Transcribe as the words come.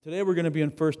Today we're going to be in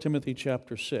 1 Timothy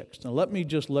chapter 6. Now let me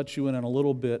just let you in on a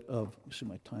little bit of, let me see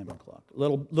my timing clock, a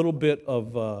little bit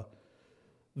of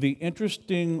the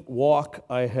interesting walk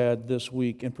I had this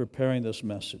week in preparing this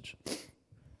message.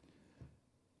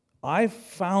 I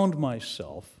found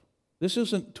myself, this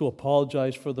isn't to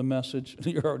apologize for the message,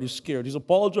 you're already scared. He's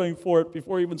apologizing for it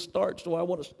before he even starts, so I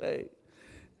want to stay.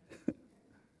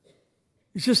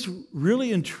 It's just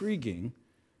really intriguing,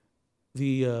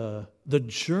 the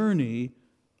journey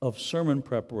of sermon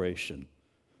preparation,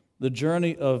 the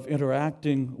journey of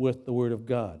interacting with the Word of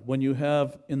God. When you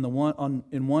have in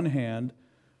one hand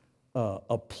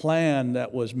a plan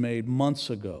that was made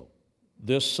months ago.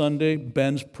 This Sunday,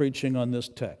 Ben's preaching on this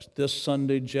text. This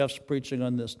Sunday, Jeff's preaching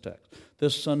on this text.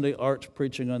 This Sunday, Art's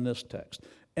preaching on this text.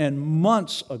 And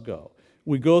months ago,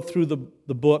 we go through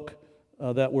the book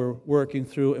that we're working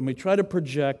through, and we try to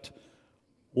project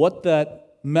what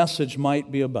that message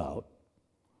might be about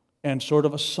and sort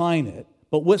of assign it,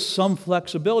 but with some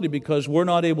flexibility because we're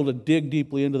not able to dig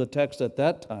deeply into the text at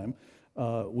that time.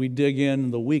 We dig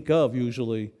in the week of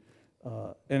usually,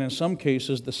 and in some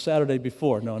cases the Saturday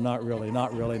before. No, not really.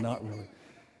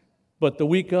 But the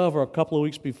week of or a couple of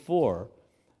weeks before,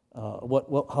 how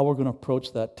we're going to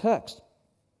approach that text.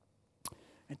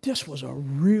 And this was a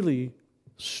really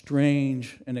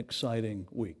strange and exciting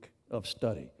week of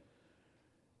study.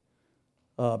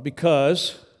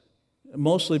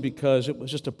 Mostly because it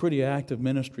was just a pretty active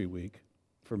ministry week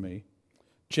for me.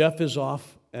 Jeff is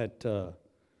off at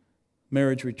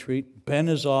marriage retreat. Ben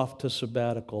is off to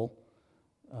sabbatical.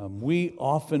 We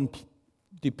often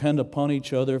depend upon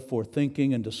each other for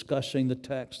thinking and discussing the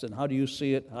text and how do you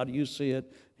see it? How do you see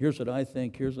it? Here's what I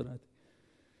think. Here's what I think.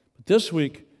 But this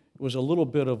week was a little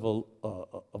bit of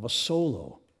a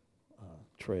solo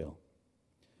trail.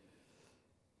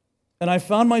 And I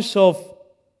found myself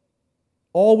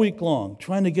all week long,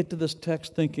 trying to get to this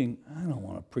text thinking, I don't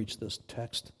want to preach this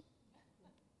text.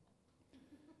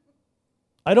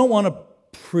 I don't want to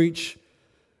preach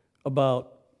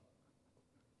about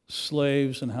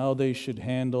slaves and how they should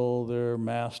handle their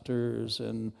masters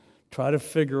and try to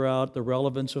figure out the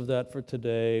relevance of that for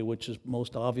today, which is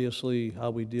most obviously how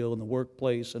we deal in the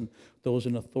workplace and those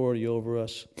in authority over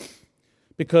us.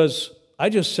 Because I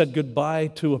just said goodbye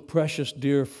to a precious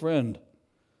dear friend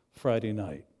Friday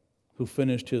night, who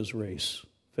finished his race,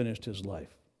 finished his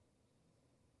life.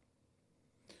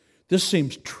 This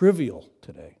seems trivial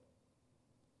today.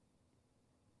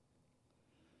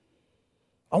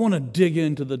 I want to dig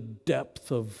into the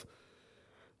depth of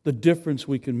the difference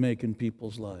we can make in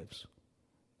people's lives.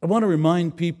 I want to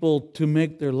remind people to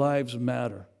make their lives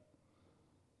matter.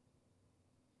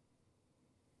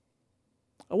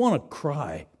 I want to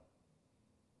cry.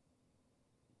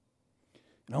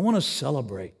 And I want to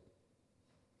celebrate.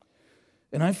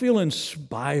 And I feel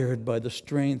inspired by the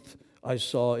strength I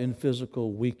saw in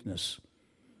physical weakness.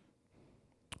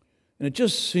 And it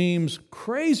just seems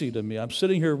crazy to me. I'm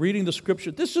sitting here reading the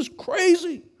scripture. This is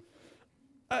crazy.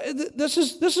 This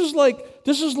is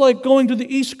like going to the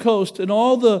East Coast and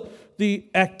all the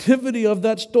activity of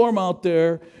that storm out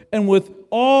there, and with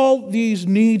all these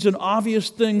needs and obvious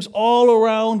things all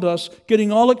around us,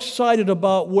 getting all excited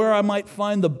about where I might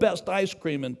find the best ice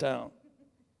cream in town.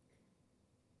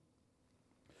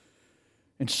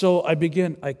 And so I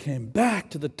came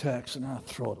back to the text, and I'll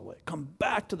throw it away. Come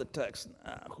back to the text,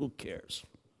 and who cares?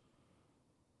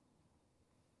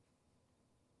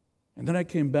 And then I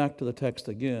came back to the text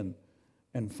again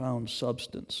and found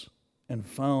substance and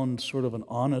found sort of an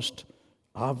honest,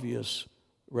 obvious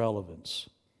relevance.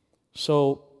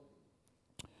 So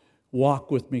walk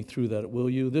with me through that,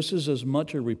 will you? This is as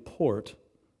much a report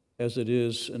as it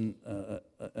is an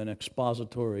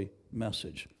expository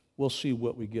message. We'll see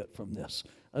what we get from this.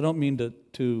 I don't mean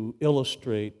to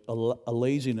illustrate a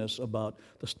laziness about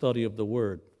the study of the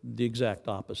Word, the exact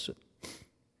opposite.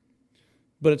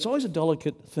 But it's always a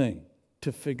delicate thing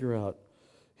to figure out.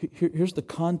 Here's the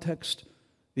context,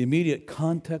 the immediate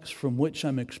context from which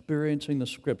I'm experiencing the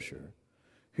Scripture.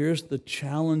 Here's the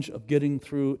challenge of getting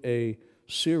through a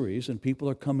series, and people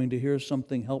are coming to hear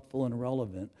something helpful and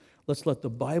relevant. Let's let the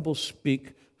Bible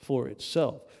speak for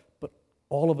itself.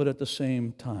 All of it at the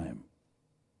same time.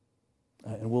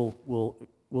 And we'll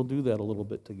do that a little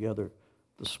bit together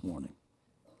this morning.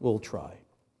 We'll try.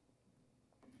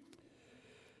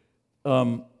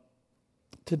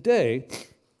 Today,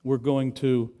 we're going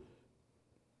to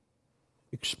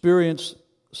experience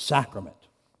sacrament.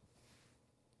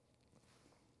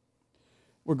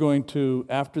 We're going to,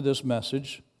 after this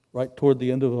message, right toward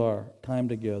the end of our time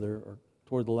together, or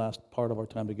toward the last part of our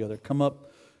time together, come up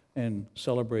and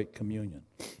celebrate communion.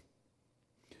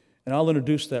 And I'll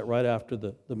introduce that right after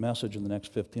the message in the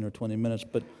next 15 or 20 minutes.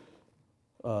 But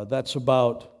that's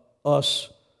about us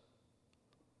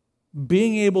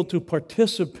being able to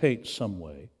participate some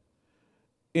way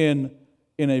in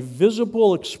a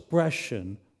visible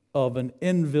expression of an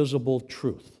invisible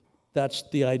truth. That's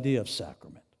the idea of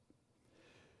sacrament.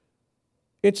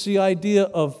 It's the idea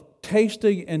of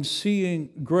tasting and seeing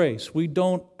grace. We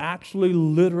don't actually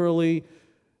literally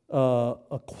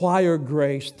acquire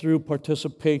grace through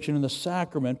participation in the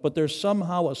sacrament, but there's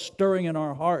somehow a stirring in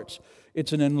our hearts.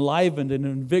 It's an enlivened, an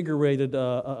invigorated,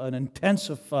 an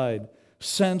intensified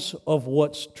sense of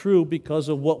what's true because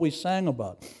of what we sang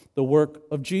about, the work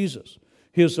of Jesus,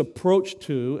 His approach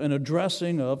to and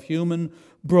addressing of human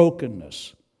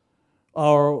brokenness,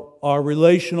 our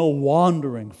relational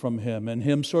wandering from Him, and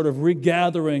Him sort of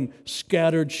regathering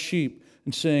scattered sheep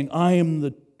and saying, I am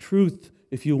the truth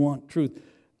if you want truth.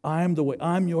 I am the way.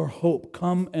 I'm your hope.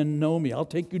 Come and know me. I'll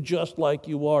take you just like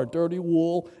you are, dirty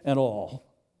wool and all.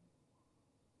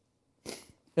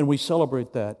 And we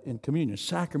celebrate that in communion.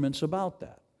 Sacrament's about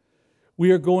that. We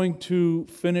are going to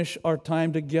finish our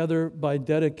time together by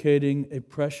dedicating a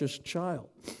precious child.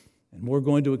 And we're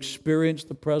going to experience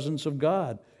the presence of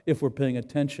God if we're paying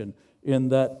attention in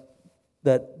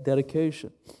that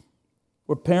dedication.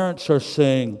 Where parents are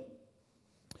saying,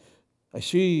 I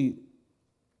see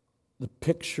the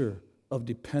picture of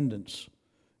dependence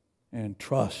and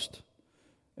trust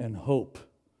and hope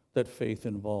that faith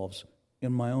involves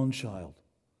in my own child.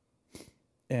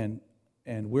 And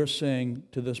we're saying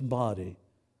to this body,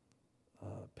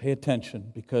 pay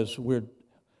attention, because we're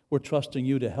trusting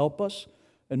you to help us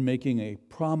and making a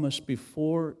promise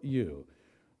before you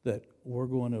that we're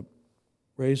going to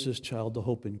raise this child to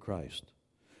hope in Christ.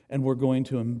 And we're going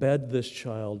to embed this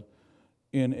child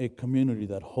in a community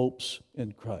that hopes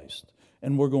in Christ.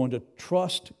 And we're going to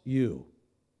trust you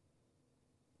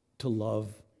to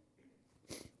love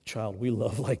the child we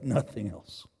love like nothing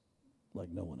else, like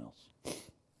no one else.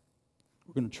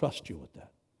 We're going to trust you with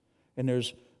that. And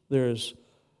there's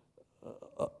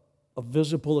a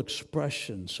visible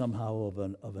expression somehow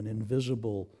of an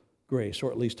invisible grace,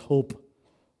 or at least hope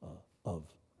of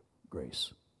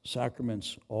grace.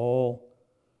 Sacraments all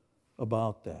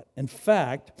about that. In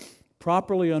fact,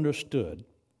 properly understood,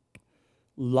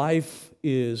 life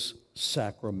is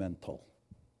sacramental.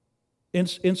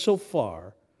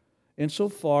 Insofar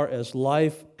as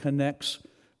life connects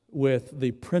with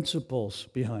the principles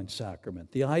behind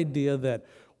sacrament. The idea that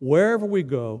wherever we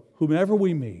go, whomever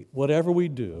we meet, whatever we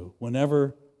do,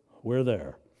 whenever we're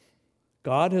there,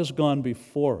 God has gone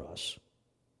before us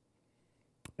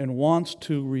and wants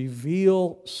to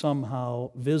reveal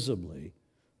somehow visibly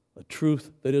a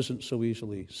truth that isn't so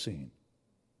easily seen.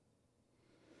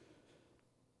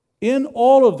 In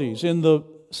all of these, in the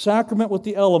sacrament with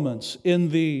the elements, in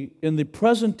the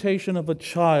presentation of a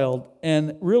child,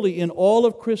 and really in all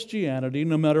of Christianity,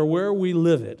 no matter where we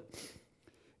live it,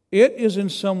 it is in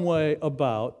some way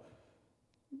about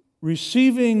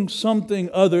receiving something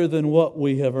other than what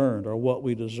we have earned or what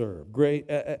we deserve. Grace,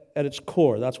 at its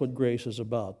core, that's what grace is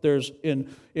about. There's,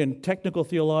 in technical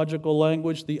theological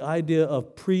language, the idea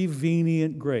of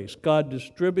prevenient grace, God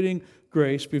distributing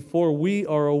grace before we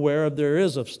are aware of there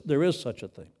is such a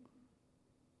thing.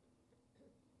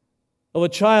 Of a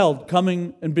child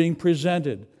coming and being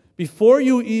presented. Before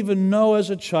you even know as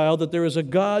a child that there is a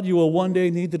God you will one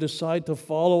day need to decide to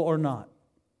follow or not,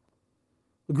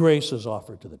 grace is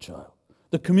offered to the child.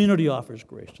 The community offers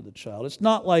grace to the child. It's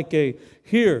not like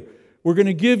here, we're going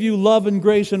to give you love and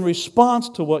grace in response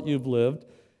to what you've lived.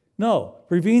 No,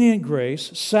 prevenient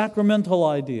grace, sacramental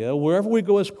idea, wherever we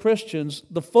go as Christians,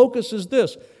 the focus is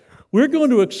this. We're going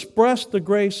to express the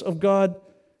grace of God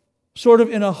sort of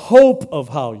in a hope of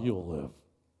how you'll live,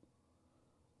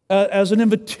 as an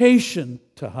invitation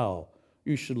to how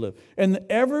you should live. And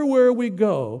everywhere we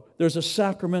go, there's a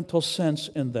sacramental sense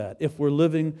in that, if we're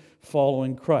living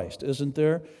following Christ, isn't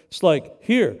there? It's like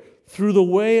here, through the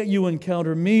way you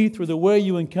encounter me, through the way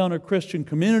you encounter Christian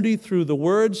community, through the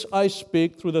words I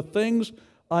speak, through the things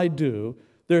I do,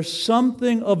 there's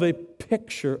something of a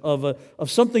picture of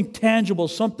something tangible,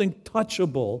 something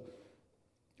touchable,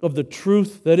 of the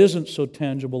truth that isn't so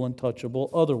tangible and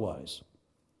touchable otherwise.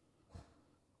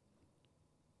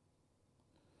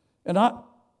 And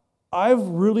I've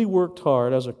really worked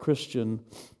hard as a Christian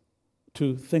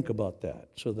to think about that,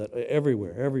 so that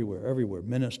everywhere,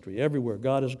 ministry, everywhere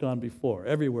God has gone before,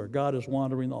 everywhere God is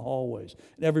wandering the hallways,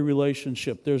 in every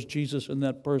relationship, there's Jesus in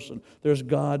that person. There's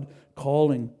God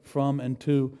calling from and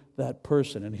to that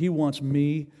person. And He wants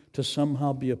me to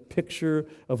somehow be a picture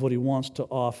of what He wants to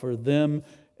offer them,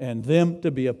 and them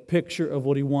to be a picture of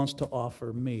what He wants to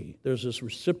offer me. There's this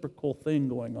reciprocal thing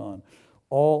going on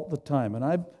all the time. And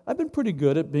I've been pretty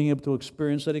good at being able to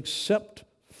experience that, except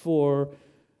for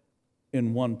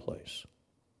in one place.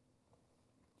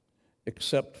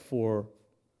 Except for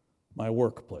my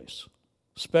workplace.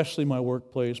 Especially my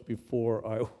workplace before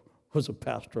I was a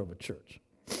pastor of a church.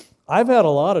 I've had a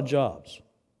lot of jobs.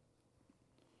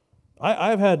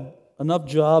 I've had enough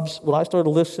jobs. When I started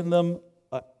listing them,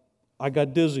 I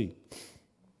got dizzy.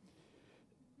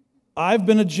 I've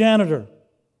been a janitor.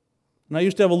 And I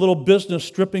used to have a little business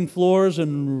stripping floors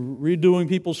and redoing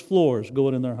people's floors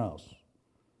going in their house.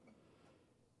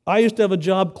 I used to have a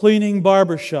job cleaning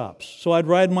barber shops. So I'd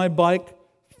ride my bike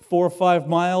 4 or 5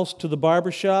 miles to the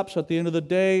barber shops at the end of the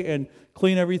day and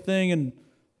clean everything and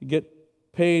get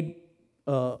paid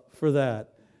for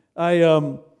that.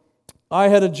 I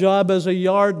had a job as a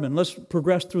yardman. Let's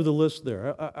progress through the list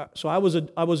there. So I was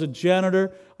a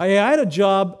janitor. I had a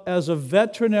job as a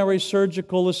veterinary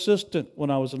surgical assistant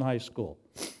when I was in high school.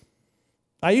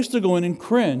 I used to go in and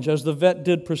cringe as the vet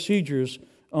did procedures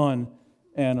on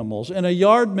animals. And a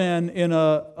yardman in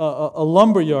a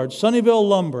lumber yard, Sunnyvale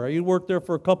Lumber. I worked there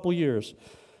for a couple years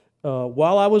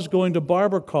while I was going to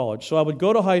barber college. So I would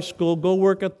go to high school, go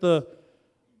work at the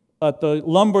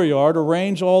lumber yard,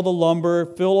 arrange all the lumber,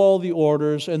 fill all the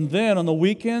orders, and then on the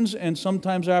weekends and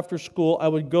sometimes after school, I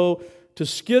would go to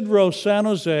Skid Row, San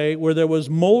Jose, where there was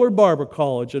Moeller Barber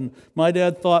College, and my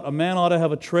dad thought a man ought to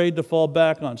have a trade to fall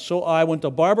back on. So I went to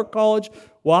barber college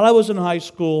while I was in high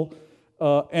school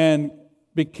and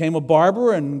became a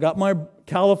barber and got my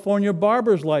California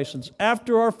barber's license.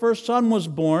 After our first son was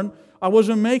born, I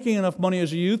wasn't making enough money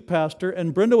as a youth pastor,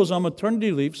 and Brenda was on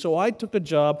maternity leave, so I took a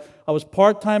job. I was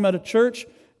part-time at a church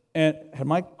and had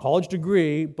my college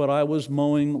degree, but I was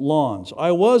mowing lawns.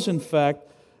 I was, in fact,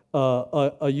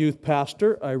 a youth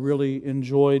pastor. I really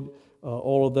enjoyed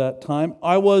all of that time.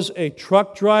 I was a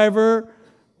truck driver.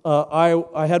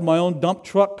 I had my own dump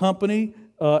truck company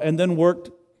and then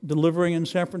worked delivering in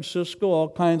San Francisco, all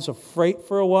kinds of freight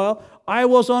for a while. I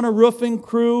was on a roofing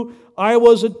crew. I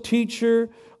was a teacher.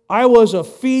 I was a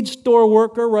feed store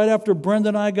worker right after Brenda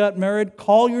and I got married.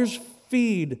 Collier's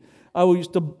Feed. I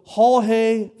used to haul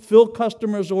hay, fill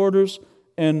customers' orders,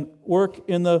 and work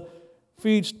in the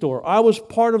feed store. I was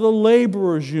part of the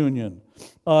laborers union.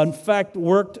 In fact,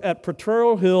 worked at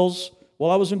Potrero Hills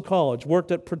while I was in college.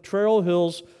 Worked at Potrero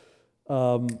Hills,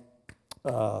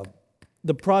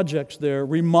 the projects there,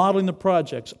 remodeling the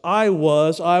projects. I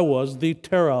was the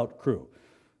tear-out crew.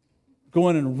 Go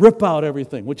in and rip out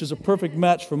everything, which is a perfect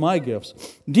match for my gifts.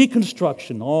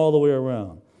 Deconstruction all the way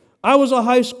around. I was a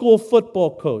high school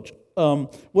football coach.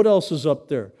 What else is up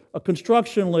there? A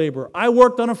construction laborer. I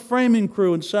worked on a framing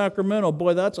crew in Sacramento.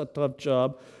 Boy, that's a tough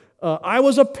job. I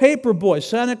was a paper boy,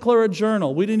 Santa Clara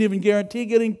Journal. We didn't even guarantee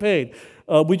getting paid.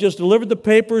 We just delivered the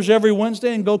papers every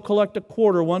Wednesday and go collect a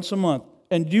quarter once a month.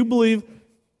 And do you believe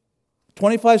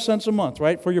 25 cents a month,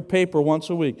 right, for your paper once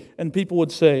a week? And people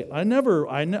would say, I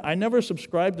never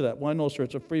subscribed to that. Well, no, sir,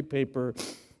 it's a free paper.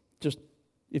 Just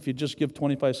if you just give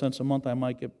 25 cents a month, I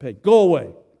might get paid. Go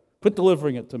away. Quit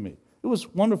delivering it to me. It was a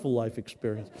wonderful life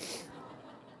experience.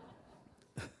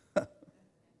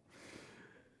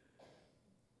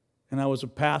 And I was a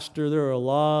pastor. There are a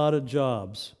lot of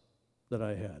jobs that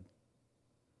I had.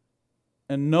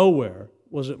 And nowhere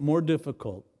was it more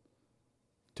difficult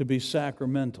to be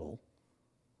sacramental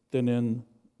than in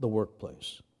the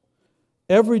workplace.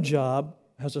 Every job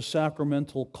has a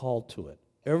sacramental call to it.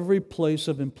 Every place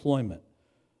of employment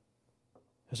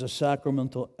has a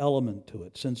sacramental element to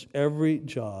it, since every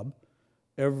job,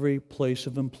 every place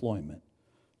of employment,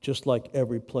 just like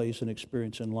every place and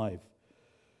experience in life,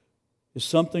 is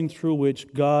something through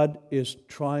which God is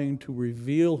trying to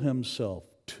reveal Himself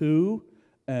to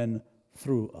and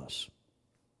through us.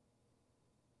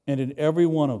 And in every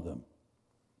one of them,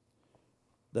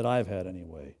 that I've had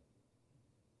anyway,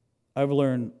 I've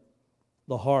learned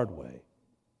the hard way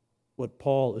what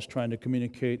Paul is trying to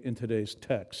communicate in today's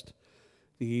text,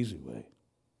 the easy way.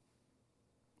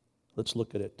 Let's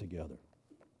look at it together.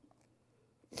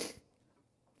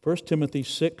 1 Timothy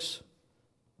 6,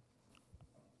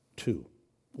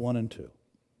 1 and 2.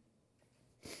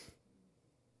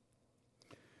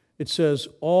 It says,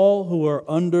 all who are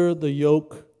under the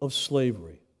yoke of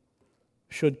slavery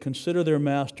should consider their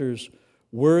masters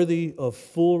worthy of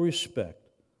full respect,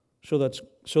 so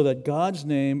that God's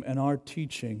name and our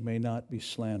teaching may not be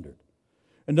slandered.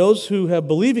 And those who have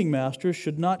believing masters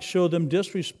should not show them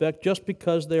disrespect just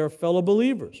because they are fellow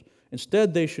believers.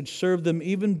 Instead, they should serve them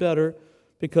even better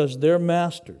because their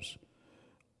masters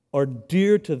are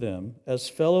dear to them as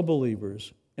fellow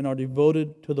believers and are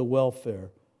devoted to the welfare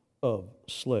of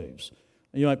slaves.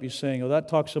 And you might be saying, oh, that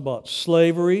talks about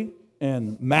slavery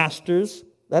and masters.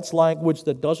 That's language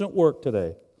that doesn't work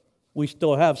today. We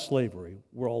still have slavery.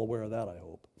 We're all aware of that, I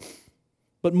hope.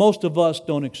 But most of us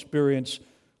don't experience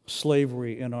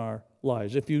slavery in our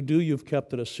lives. If you do, you've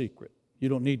kept it a secret. You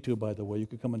don't need to, by the way. You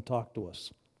could come and talk to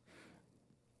us.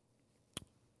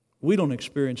 We don't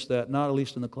experience that, not at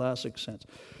least in the classic sense.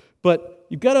 But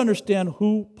you've got to understand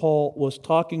who Paul was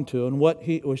talking to and what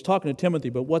he was talking to Timothy,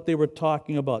 but what they were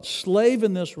talking about. Slave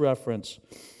in this reference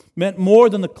meant more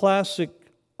than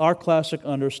our classic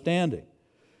understanding.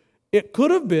 It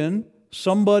could have been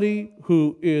somebody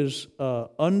who is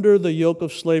under the yoke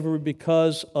of slavery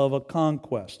because of a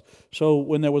conquest. So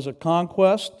when there was a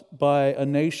conquest by a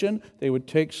nation, they would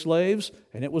take slaves,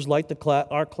 and it was like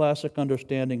our classic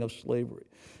understanding of slavery.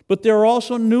 But there are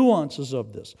also nuances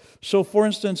of this. So for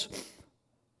instance,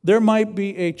 there might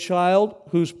be a child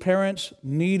whose parents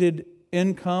needed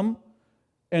income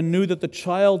and knew that the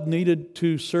child needed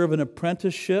to serve an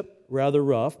apprenticeship, rather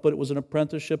rough, but it was an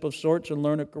apprenticeship of sorts and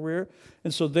learn a career.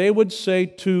 And so they would say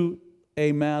to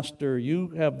a master, you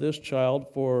have this child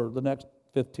for the next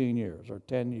 15 years or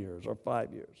 10 years or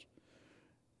 5 years.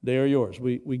 They are yours.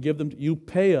 We give them, you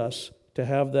pay us to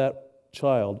have that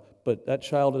child, but that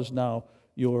child is now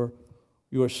your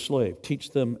slave.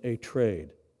 Teach them a trade.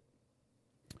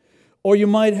 Or you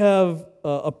might have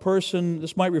a person,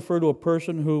 this might refer to a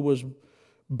person who was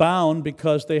bound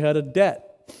because they had a debt.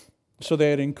 So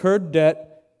they had incurred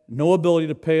debt, no ability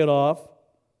to pay it off,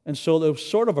 and so there was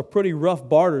sort of a pretty rough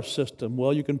barter system.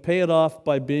 Well, you can pay it off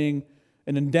by being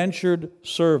an indentured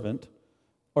servant,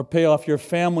 or pay off your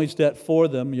family's debt for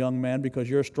them, young man, because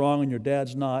you're strong and your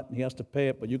dad's not, and he has to pay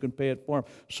it, but you can pay it for him.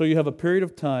 So you have a period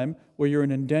of time where you're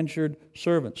an indentured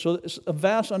servant. So it's a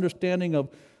vast understanding of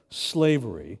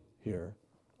slavery here.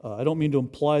 I don't mean to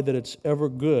imply that it's ever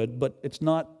good, but it's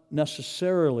not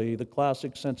necessarily the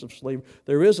classic sense of slavery.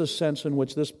 There is a sense in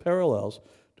which this parallels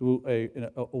to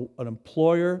an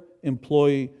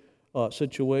employer-employee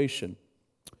situation.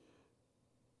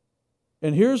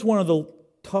 And here's one of the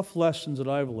tough lessons that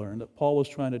I've learned that Paul was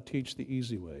trying to teach the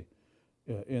easy way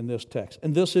in this text.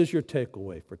 And this is your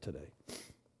takeaway for today.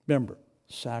 Remember,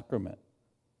 sacrament.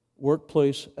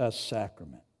 Workplace as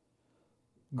sacrament.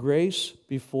 Grace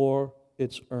before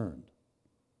it's earned.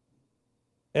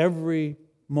 Every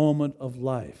moment of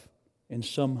life is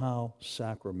somehow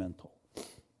sacramental.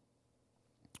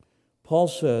 Paul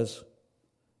says,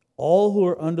 all who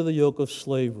are under the yoke of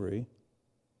slavery,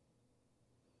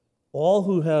 all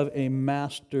who have a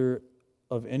master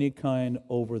of any kind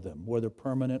over them, whether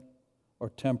permanent or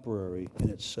temporary in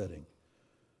its setting,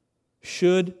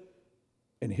 should,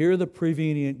 and hear the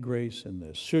prevenient grace in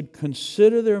this, should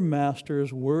consider their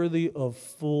masters worthy of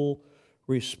full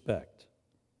respect.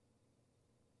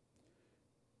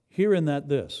 Hear in that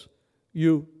this,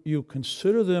 you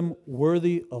consider them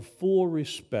worthy of full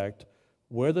respect,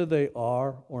 whether they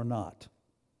are or not.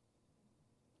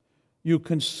 You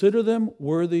consider them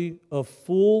worthy of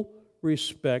full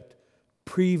respect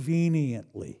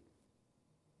preveniently.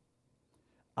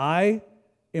 I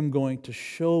am going to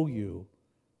show you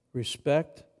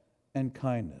respect and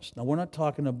kindness. Now, we're not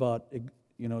talking about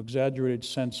exaggerated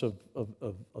sense of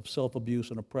self-abuse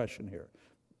and oppression here,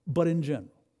 but in general.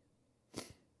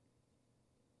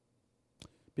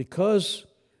 Because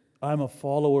I'm a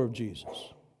follower of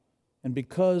Jesus, and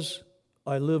because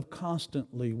I live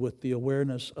constantly with the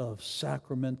awareness of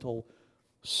sacramental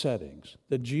settings,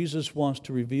 that Jesus wants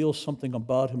to reveal something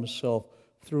about himself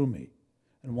through me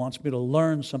and wants me to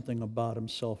learn something about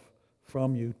himself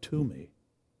from you to me,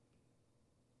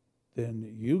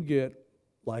 then you get,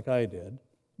 like I did,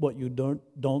 what you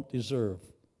don't deserve,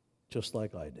 just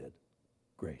like I did,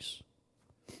 grace.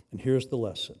 And here's the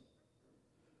lesson.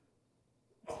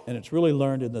 And it's really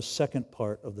learned in the second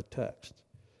part of the text.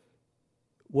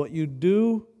 What you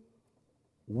do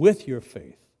with your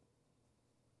faith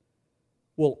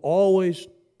will always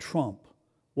trump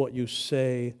what you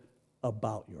say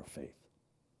about your faith.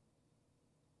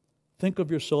 Think of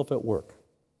yourself at work.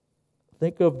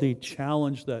 Think of the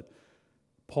challenge that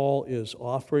Paul is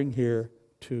offering here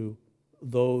to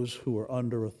those who are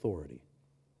under authority.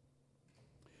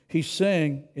 He's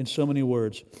saying, in so many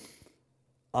words,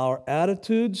 our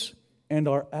attitudes and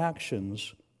our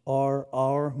actions are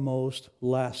our most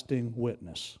lasting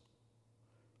witness.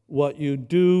 What you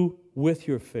do with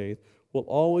your faith will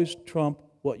always trump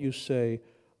what you say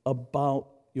about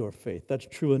your faith. That's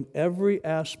true in every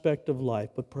aspect of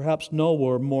life, but perhaps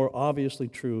nowhere more obviously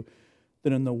true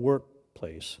than in the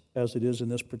workplace, as it is in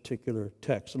this particular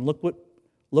text. And look what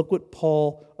Look what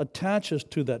Paul attaches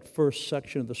to that first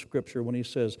section of the Scripture when he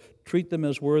says, treat them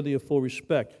as worthy of full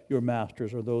respect, your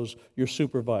masters or those, your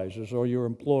supervisors or your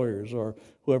employers or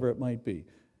whoever it might be.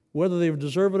 Whether they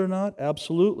deserve it or not,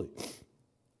 absolutely.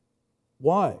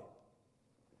 Why?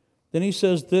 Then he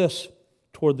says this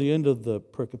toward the end of the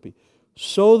pericope,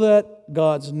 so that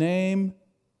God's name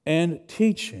and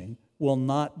teaching will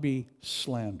not be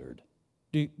slandered.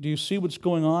 Do you see what's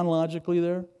going on logically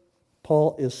there?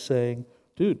 Paul is saying,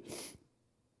 dude,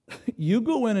 you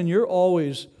go in and you're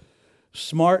always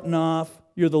smart enough,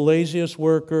 you're the laziest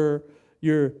worker,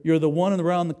 you're the one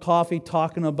around the coffee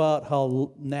talking about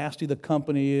how nasty the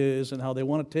company is and how they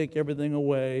want to take everything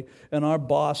away, and our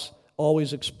boss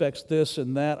always expects this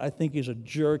and that. I think he's a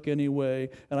jerk anyway,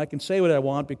 and I can say what I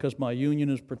want because my union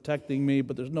is protecting me,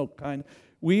 but there's no kind.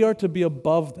 We are to be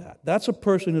above that. That's a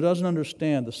person who doesn't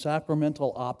understand the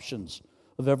sacramental options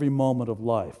of every moment of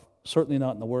life, certainly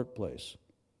not in the workplace.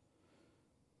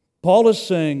 Paul is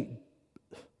saying,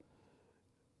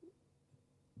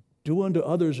 do unto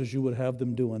others as you would have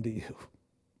them do unto you.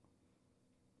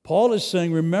 Paul is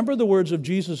saying, remember the words of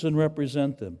Jesus and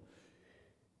represent them.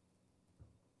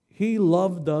 He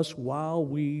loved us while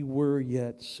we were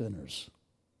yet sinners.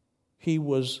 He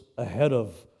was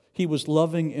he was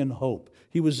loving in hope.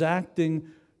 He was acting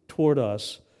toward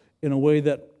us in a way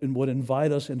that would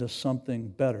invite us into something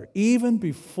better, even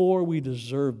before we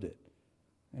deserved it.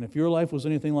 And if your life was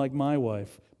anything like my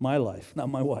life, not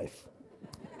my wife.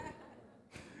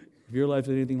 If your life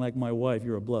is anything like my wife,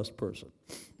 you're a blessed person.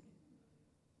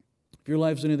 If your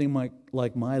life is anything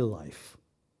like my life,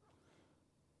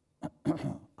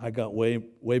 I got way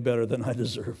better than I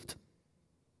deserved.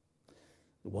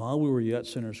 While we were yet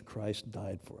sinners, Christ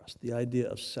died for us. The idea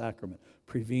of sacrament,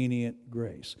 prevenient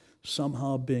grace,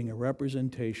 somehow being a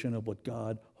representation of what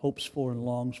God hopes for and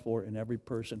longs for in every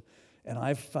person. And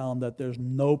I've found that there's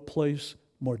no place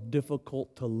more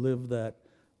difficult to live that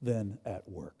than at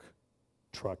work.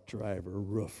 Truck driver,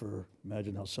 roofer,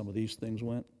 imagine how some of these things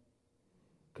went.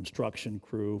 Construction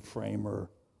crew, framer,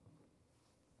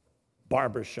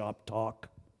 barbershop talk.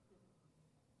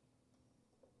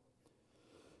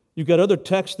 You've got other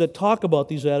texts that talk about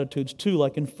these attitudes too,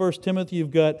 like in 1 Timothy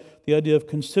you've got the idea of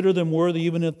consider them worthy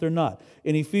even if they're not.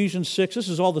 In Ephesians 6, this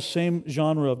is all the same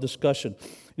genre of discussion.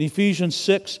 In Ephesians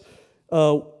 6,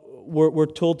 we're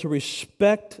told to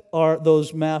respect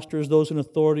those masters, those in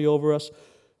authority over us,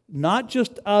 not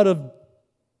just out of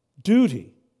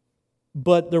duty,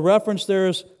 but the reference there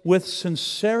is with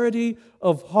sincerity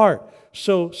of heart.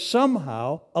 So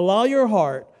somehow, allow your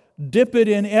heart, dip it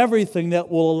in everything that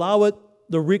will allow it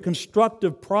the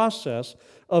reconstructive process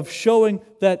of showing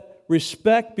that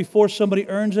respect before somebody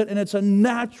earns it, and it's a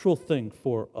natural thing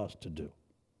for us to do.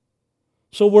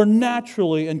 So we're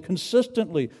naturally and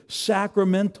consistently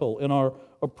sacramental in our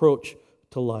approach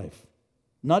to life,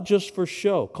 not just for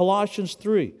show. Colossians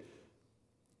 3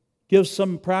 gives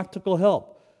some practical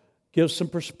help, gives some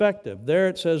perspective. There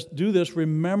it says, do this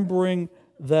remembering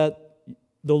that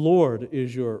the Lord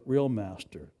is your real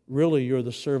master. Really, you're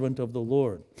the servant of the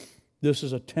Lord. This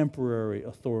is a temporary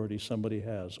authority somebody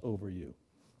has over you.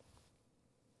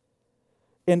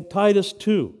 In Titus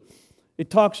 2, it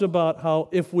talks about how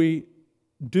if we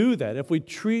do that, if we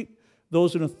treat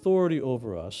those in authority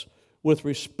over us with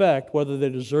respect, whether they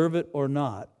deserve it or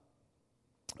not,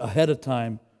 ahead of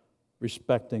time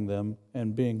respecting them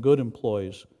and being good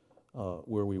employees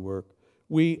where we work,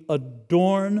 we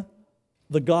adorn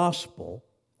the gospel.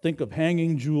 Think of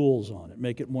hanging jewels on it,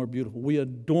 make it more beautiful. We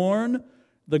adorn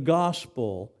the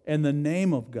gospel and the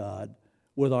name of God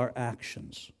with our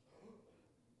actions.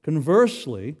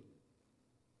 Conversely,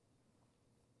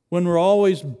 when we're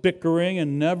always bickering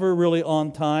and never really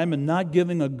on time and not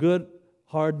giving a good,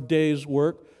 hard day's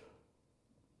work,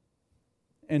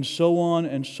 and so on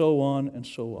and so on and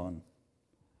so on,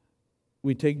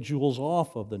 we take jewels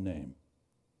off of the name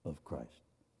of Christ.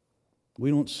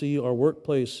 We don't see our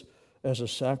workplace as a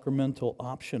sacramental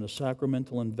option, a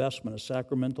sacramental investment, a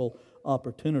sacramental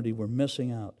opportunity. We're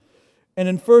missing out. And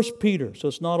in 1 Peter, so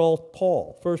it's not all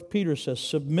Paul, 1 Peter says,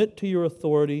 submit to your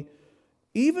authority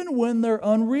even when they're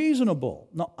unreasonable.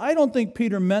 Now, I don't think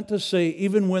Peter meant to say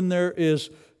even when there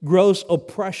is gross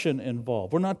oppression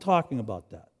involved. We're not talking about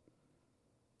that.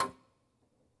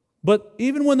 But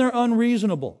even when they're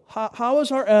unreasonable, how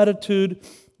is our attitude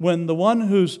when the one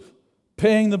who's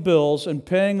paying the bills and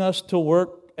paying us to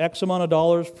work X amount of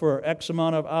dollars for X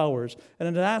amount of hours, and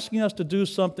it's asking us to do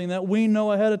something that we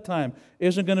know ahead of time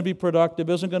isn't going to be productive,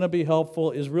 isn't going to be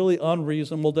helpful, is really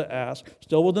unreasonable to ask,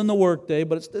 still within the workday,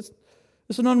 but it's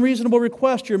It's an unreasonable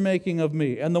request you're making of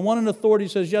me. And the one in authority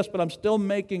says, yes, but I'm still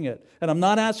making it. And I'm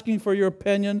not asking for your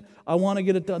opinion. I want to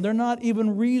get it done. They're not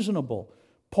even reasonable.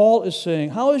 Paul is saying,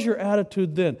 how is your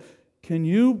attitude then? Can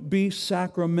you be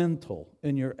sacramental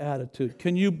in your attitude?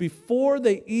 Can you, before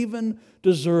they even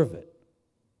deserve it,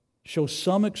 show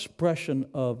some expression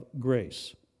of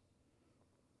grace?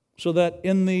 So that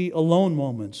in the alone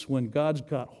moments when God's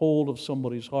got hold of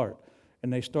somebody's heart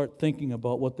and they start thinking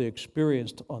about what they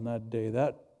experienced on that day,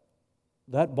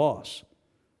 that boss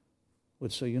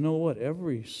would say, you know what,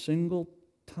 every single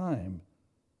time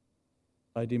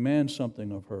I demand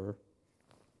something of her,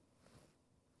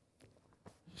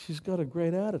 she's got a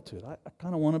great attitude. I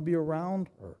kind of want to be around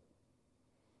her.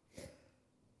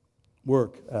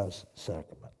 Work as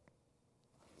sacrament.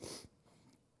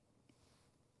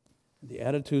 The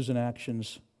attitudes and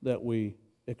actions that we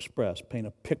express paint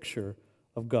a picture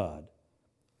of God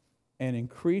and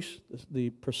increase the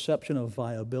perception of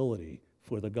viability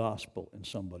for the gospel in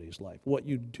somebody's life. What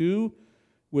you do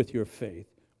with your faith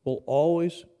will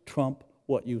always trump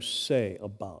what you say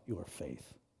about your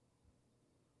faith.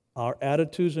 Our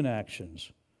attitudes and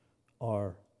actions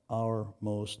are our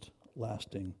most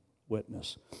lasting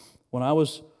witness. When I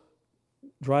was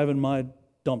driving my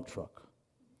dump truck,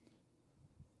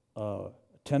 a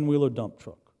 10-wheeler dump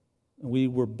truck, and we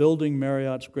were building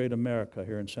Marriott's Great America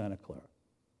here in Santa Clara,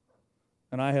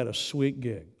 and I had a sweet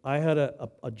gig. I had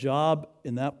a job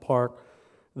in that park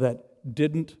that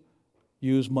didn't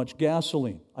use much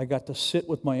gasoline. I got to sit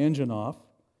with my engine off,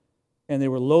 and they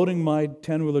were loading my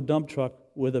 10-wheeler dump truck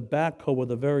with a backhoe with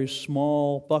a very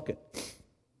small bucket.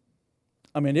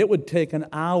 I mean, it would take an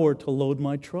hour to load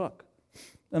my truck.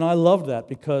 And I loved that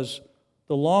because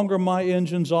the longer my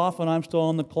engine's off and I'm still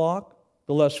on the clock,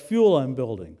 the less fuel I'm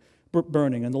burning.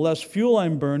 And the less fuel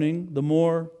I'm burning, the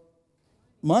more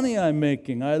money I'm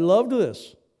making. I loved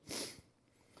this.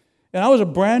 And I was a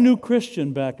brand new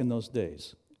Christian back in those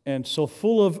days, and so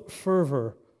full of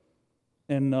fervor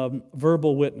and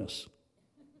verbal witness.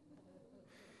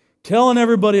 Telling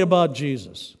everybody about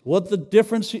Jesus, what the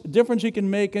difference he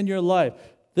can make in your life.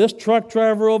 This truck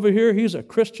driver over here, he's a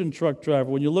Christian truck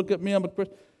driver. When you look at me, I'm a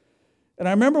Christian. And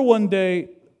I remember one day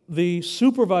the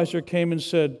supervisor came and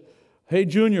said, hey,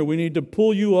 Junior, we need to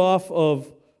pull you off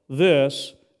of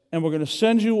this, and we're going to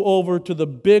send you over to the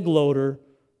big loader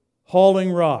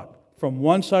hauling rock from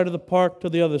one side of the park to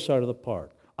the other side of the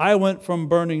park. I went from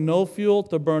burning no fuel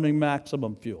to burning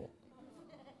maximum fuel.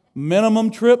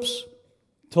 Minimum trips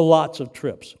to lots of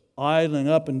trips, idling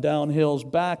up and down hills,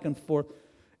 back and forth.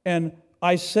 And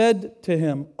I said to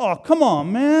him, oh, come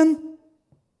on, man.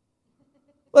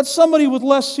 Let somebody with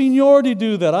less seniority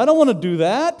do that. I don't want to do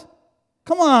that.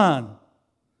 Come on.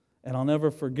 And I'll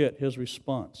never forget his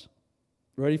response.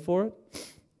 Ready for it?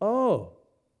 Oh,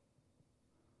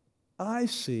 I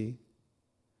see.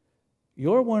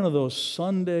 You're one of those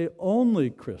Sunday-only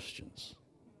Christians.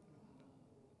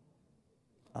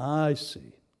 I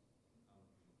see.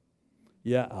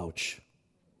 Yeah, ouch.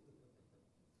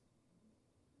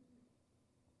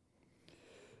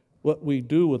 What we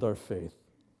do with our faith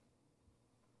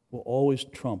will always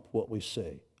trump what we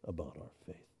say about our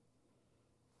faith.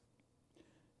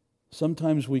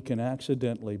 Sometimes we can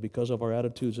accidentally, because of our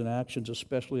attitudes and actions,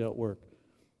 especially at work,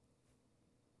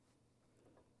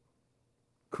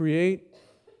 create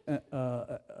an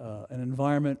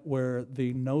environment where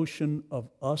the notion of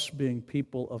us being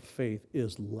people of faith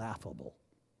is laughable.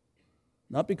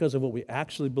 Not because of what we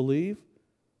actually believe,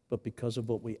 but because of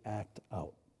what we act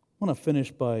out. I want to finish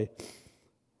by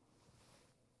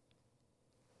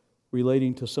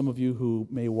relating to some of you who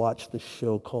may watch this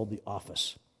show called The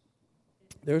Office.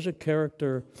 There's a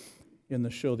character in the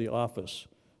show The Office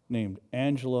named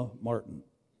Angela Martin.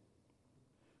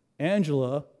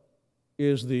 Angela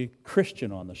is the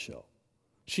Christian on the show.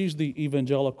 She's the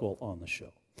evangelical on the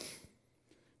show.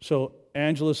 So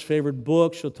Angela's favorite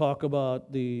book, she'll talk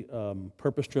about the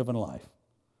purpose-driven life.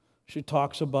 She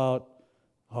talks about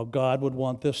how God would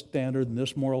want this standard and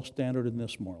this moral standard and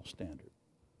this moral standard.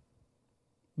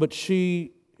 But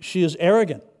she is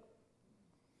arrogant,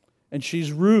 and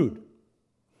she's rude,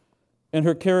 and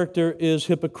her character is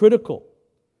hypocritical.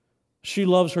 She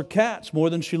loves her cats more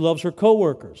than she loves her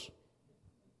coworkers.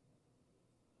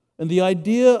 And the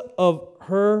idea of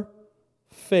her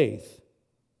faith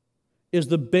is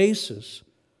the basis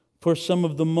for some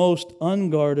of the most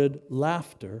unguarded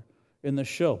laughter in the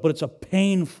show. But it's a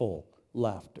painful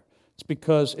laughter. It's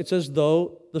because it's as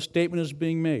though the statement is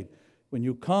being made. When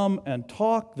you come and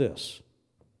talk this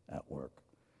at work,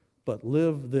 but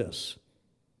live this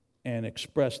and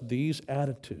express these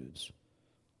attitudes,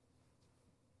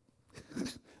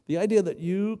 the idea that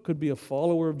you could be a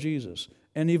follower of Jesus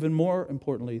and even more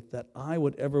importantly, that I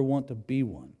would ever want to be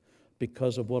one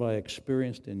because of what I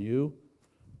experienced in you,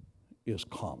 is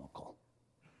comical.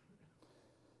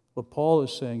 What Paul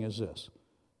is saying is this: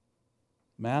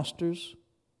 masters,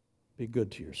 be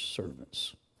good to your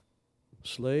servants.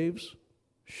 Slaves,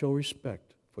 show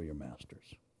respect for your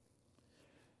masters,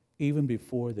 even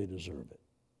before they deserve it.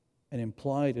 And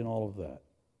implied in all of that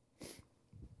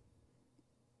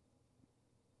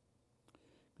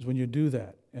is when you do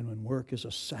that, and when work is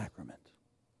a sacrament,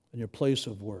 and your place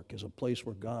of work is a place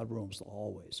where God roams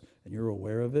always, and you're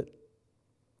aware of it,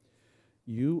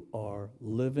 you are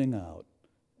living out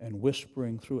and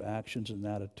whispering through actions and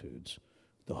attitudes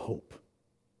the hope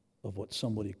of what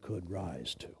somebody could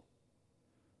rise to,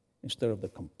 instead of the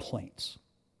complaints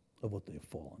of what they've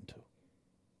fallen to.